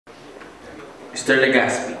Mr.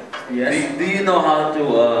 Legaspi, Yes. do you know how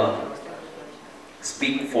to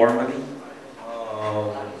speak formally?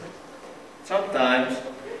 Um, Sometimes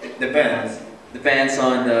it depends. Depends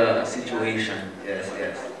on the situation. Yes,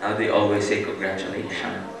 yes. Now they always say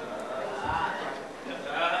congratulations.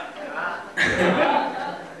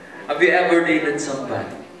 Have you ever dated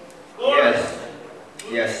somebody? Yes.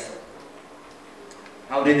 Yes.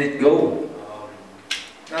 How did it go?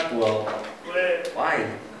 Not well. Why?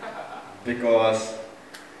 Because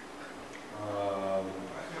um,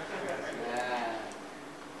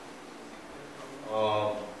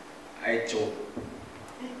 um, I choked.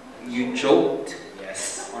 You choked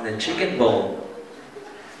Yes. on a chicken bone.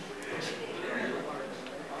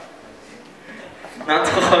 Not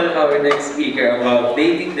to call our next speaker about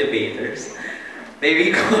dating debaters.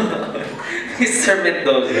 Maybe call Mr.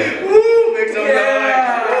 Mendoza. Woo! Make some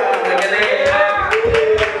Yeah!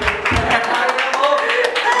 Magaling!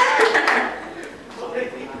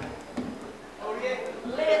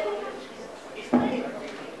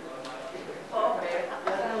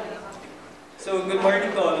 So, good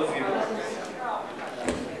morning to all of you.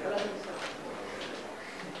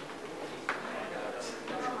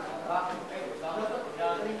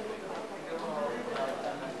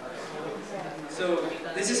 So,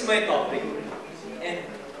 this is my topic, and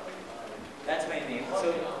that's my name.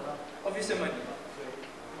 So, Officer Money.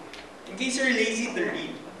 In case you're lazy to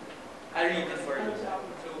read, I'll read it for you.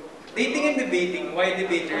 So, dating and debating, why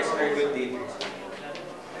debaters are good daters.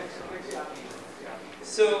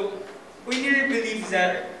 So, who here believes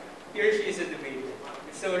that he or she is a debater?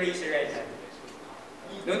 So, raise your right hand.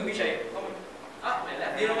 Don't be shy. Come on.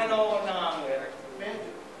 Di naman ako nanganguya.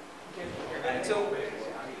 So,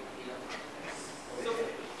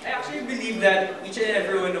 I actually believe that each and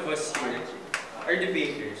every one of us here are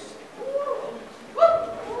debaters.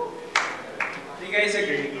 Do you guys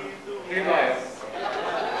agree? Agree ba kayo?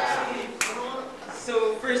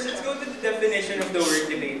 So, first, let's go to the definition of the word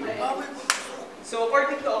debater. So,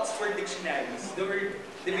 according to Oxford dictionaries, the word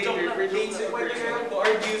debater pertains to a person who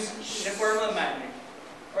argues in a formal manner,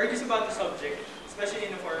 argues about the subject, especially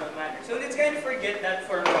in a formal manner. So, let's kind of forget that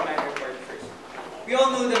formal manner part first. We all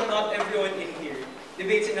know that not everyone in here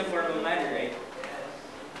debates in a formal manner, right?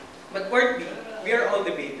 But part B, we are all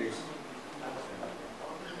debaters.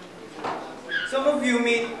 Some of you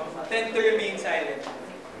may tend to remain silent,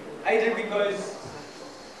 either because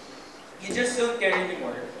you just don't care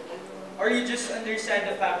anymore, or you just understand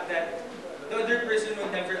the fact that the other person will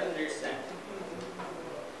never understand.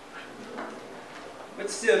 But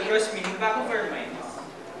still, trust me, in the back of our minds,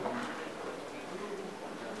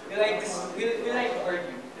 we like to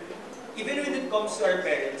argue. Even when it comes to our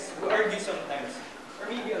parents, we argue sometimes, or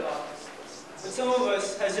maybe a lot. But some of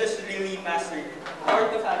us has just really mastered the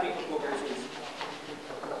art of having a poker face.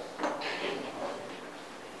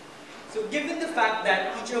 So given the fact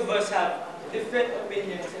that each of us have different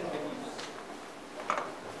opinions and beliefs,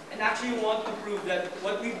 and actually want to prove that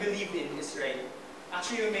what we believe in is right,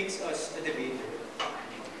 actually makes us a debater.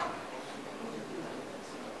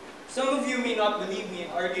 Some of you may not believe me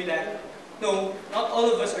and argue that, no, not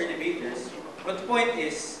all of us are debaters. But the point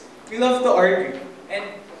is, we love to argue. And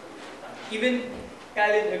even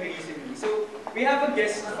Khaled agrees with me. So, we have a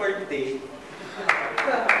guest for today.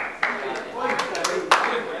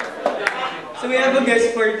 So, we have a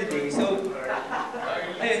guest for today. So,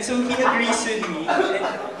 ayun, so he agrees with me.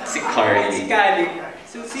 And Si Carly. si Khaled.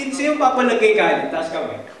 So, sino papalagay Khaled? Taas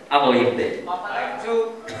kami. Ako hindi.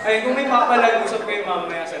 So, ayun, kung may papalag, usap kayo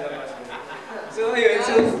mamaya sa labas. So,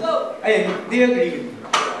 ayun, do you agree with me?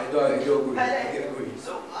 I do agree. I agree.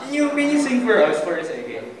 Can you sing for us for a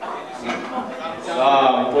second?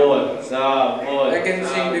 I can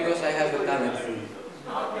sing because I have a talent for you.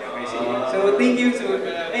 Okay, sige. So, thank you. So,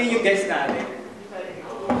 ayun yung guest natin.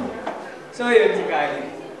 So, ayun, si Kali.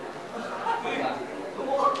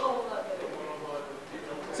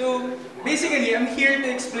 So, basically, I'm here to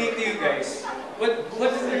explain to you guys what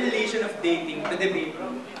is the relation of dating to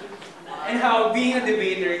debating, and how being a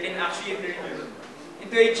debater can actually turn you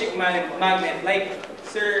into a chick magnet like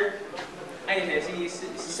Sir, si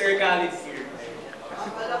Sir Khalid here.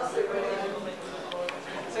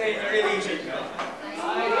 So, yun yung relation ko.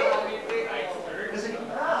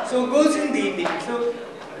 So, goals in dating.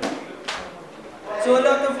 So a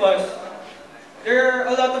lot of us, there are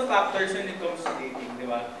a lot of factors when it comes to dating, di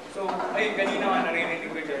ba? So, ayun, kanina nga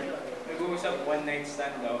narinig ko dyan. Nag-uusap one night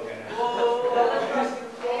stand daw, gano'n.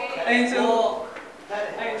 Ayun, so,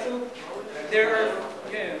 there are,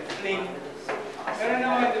 fling. Pero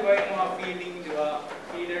naman, di ba, yung mga feeling, di ba?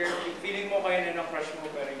 Feeling mo kayo na na-crush mo,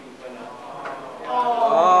 pero hindi pala. So,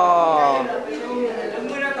 huwag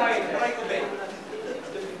muna tayo.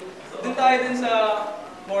 tayo dun sa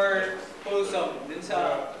more wholesome, dun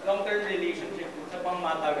sa long-term relationship, dun sa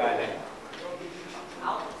pangmatagalan.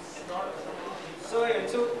 So, yun.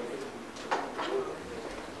 So,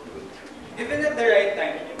 given at the right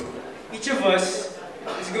time, each of us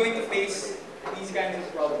is going to face these kinds of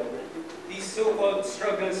problems, these so-called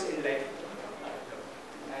struggles in life.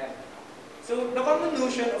 So, the common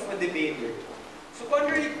notion of a debater. So,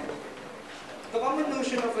 contrary, the common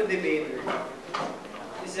notion of a debater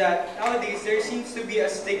is that nowadays there seems to be a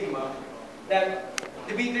stigma that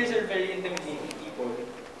debaters are very intimidating people.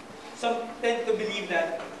 Some tend to believe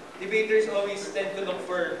that debaters always tend to look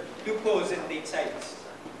for loopholes and take sides.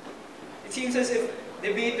 It seems as if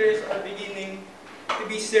debaters are beginning to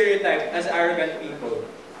be stereotyped as arrogant people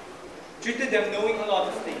due to them knowing a lot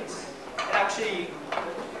of things and actually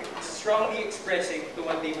strongly expressing to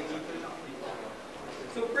what they believe.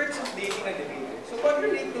 So perks of dating a debater. So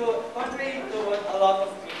contrary to what a lot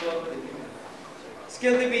of people believe,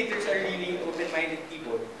 skilled debaters are really open-minded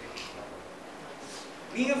people.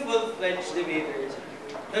 Being a full-fledged debater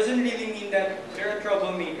doesn't really mean that you're a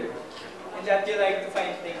troublemaker and that you like to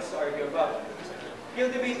find things to argue about.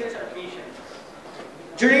 Skilled debaters are patient.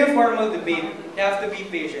 During a formal debate, you have to be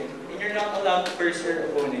patient and you're not allowed to curse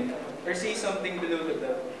your opponent or say something below the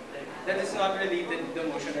belt that is not related to the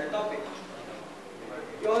motion or topic.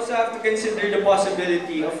 You also have to consider the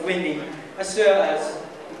possibility of winning as well as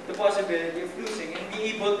the possibility of losing and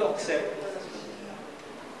be able to accept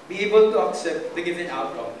the given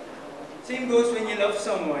outcome. Same goes when you love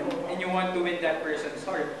someone and you want to win that person's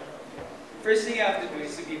heart. First thing you have to do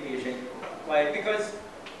is to be patient. Why? Because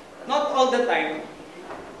not all the time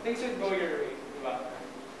things would go your way. Diba?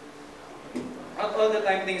 Not all the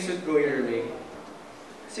time things would go your way.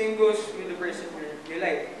 Same goes with the person you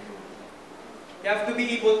like. You have to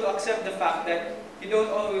be able to accept the fact that you don't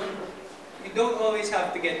always have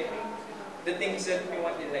to get the things that you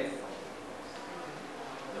want in life.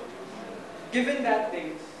 Given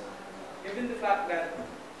the fact that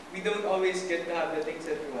we don't always get to have the things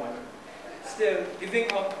that we want, still,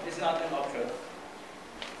 giving up is not an option.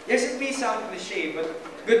 Yes, it may sound cliche, but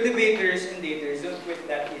good debaters and daters don't quit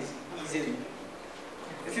that easily.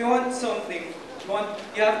 If you want something,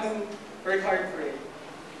 you have to work hard for it.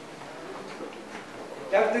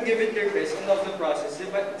 You have to give it your best and love the process,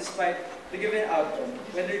 despite the given outcome.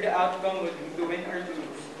 Whether the outcome would be to win or to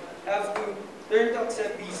lose, you have to learn to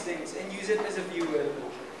accept these things and use it as a fuel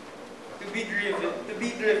to be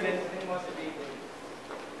driven and motivated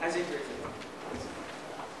as a person.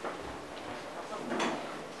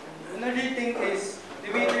 Another thing is,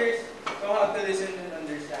 debaters know how to listen and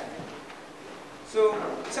understand. So,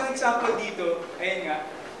 isang example dito, ayun nga,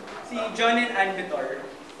 si John and Ann Vitor,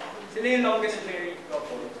 sila yung longest married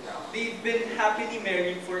couple. They've been happily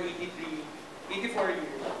married for 84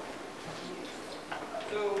 years.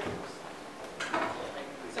 So,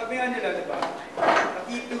 sabi nga nila, diba, the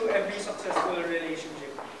key to every successful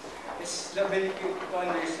relationship is the ability to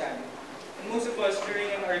understand. And most of us, during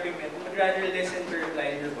an argument, would rather listen to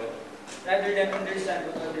reply and rebut, rather than understand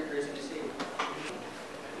what the other person is saying.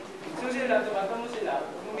 So sila, tumatamo sila,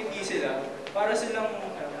 umiti sila, para silang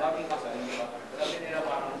bagong kasal, di ba? Sabi nila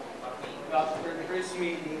parang, for the first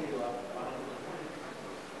meeting, di ba?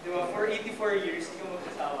 Di ba, for 84 years, hindi ka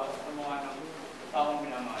magsasawa sa mga ng taong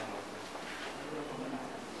minamahal mo.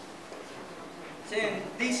 So yun,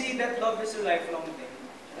 they say that love is a lifelong thing,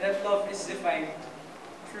 and that love is defined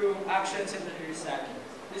through actions and understanding.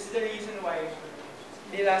 This is the reason why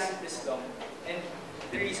they lasted this long, and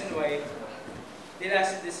the reason why they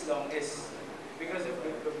lasted this long is because of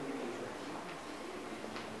good communication.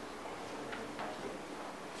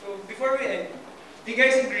 So before we end, do you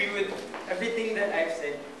guys agree with everything that I've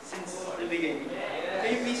said since the beginning?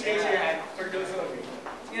 Can you please raise your hand for those who agree?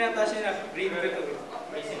 Sige na, taas nyo na. Grade ko ito.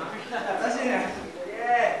 Taas nyo na.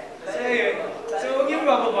 So yun. So huwag yung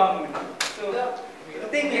bababa muna. So the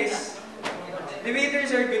thing is,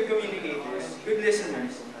 debaters are good communicators, good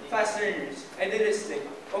listeners, fast learners, idealistic,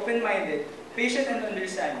 open-minded, patient and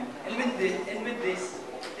understanding. And with this,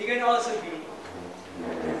 they can also be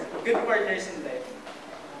good partners in life.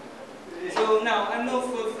 So now, I'm no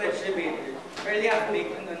full-fledged debater, barely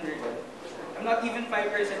athlete and underdog. I'm not even 5%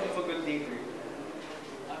 of a good dater.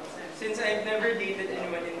 Since I've never dated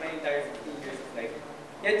anyone in my entire 15 years of life.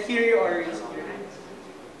 Yet here you are raising your hands.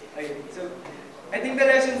 Okay, so I think the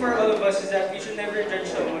lesson for all of us is that we should never judge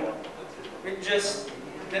someone with just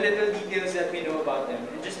the little details that we know about them,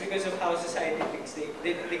 and just because of how society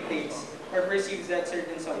dictates or perceives that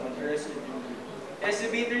certain someone or a certain group. As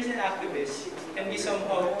debaters and activists can be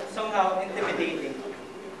somehow intimidating,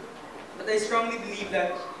 but I strongly believe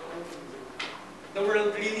that the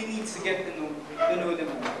world really needs to get to know them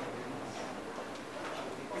more.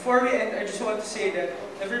 Before we end, I just want to say that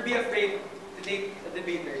never be afraid to date a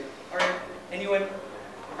debater or anyone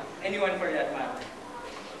for that matter.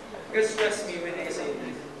 Because trust me when I say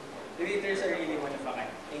this, debaters are really one of a kind.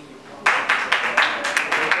 Thank you.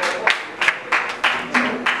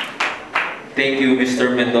 Thank you,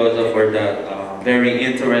 Mr. Mendoza, for that very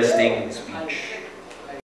interesting speech.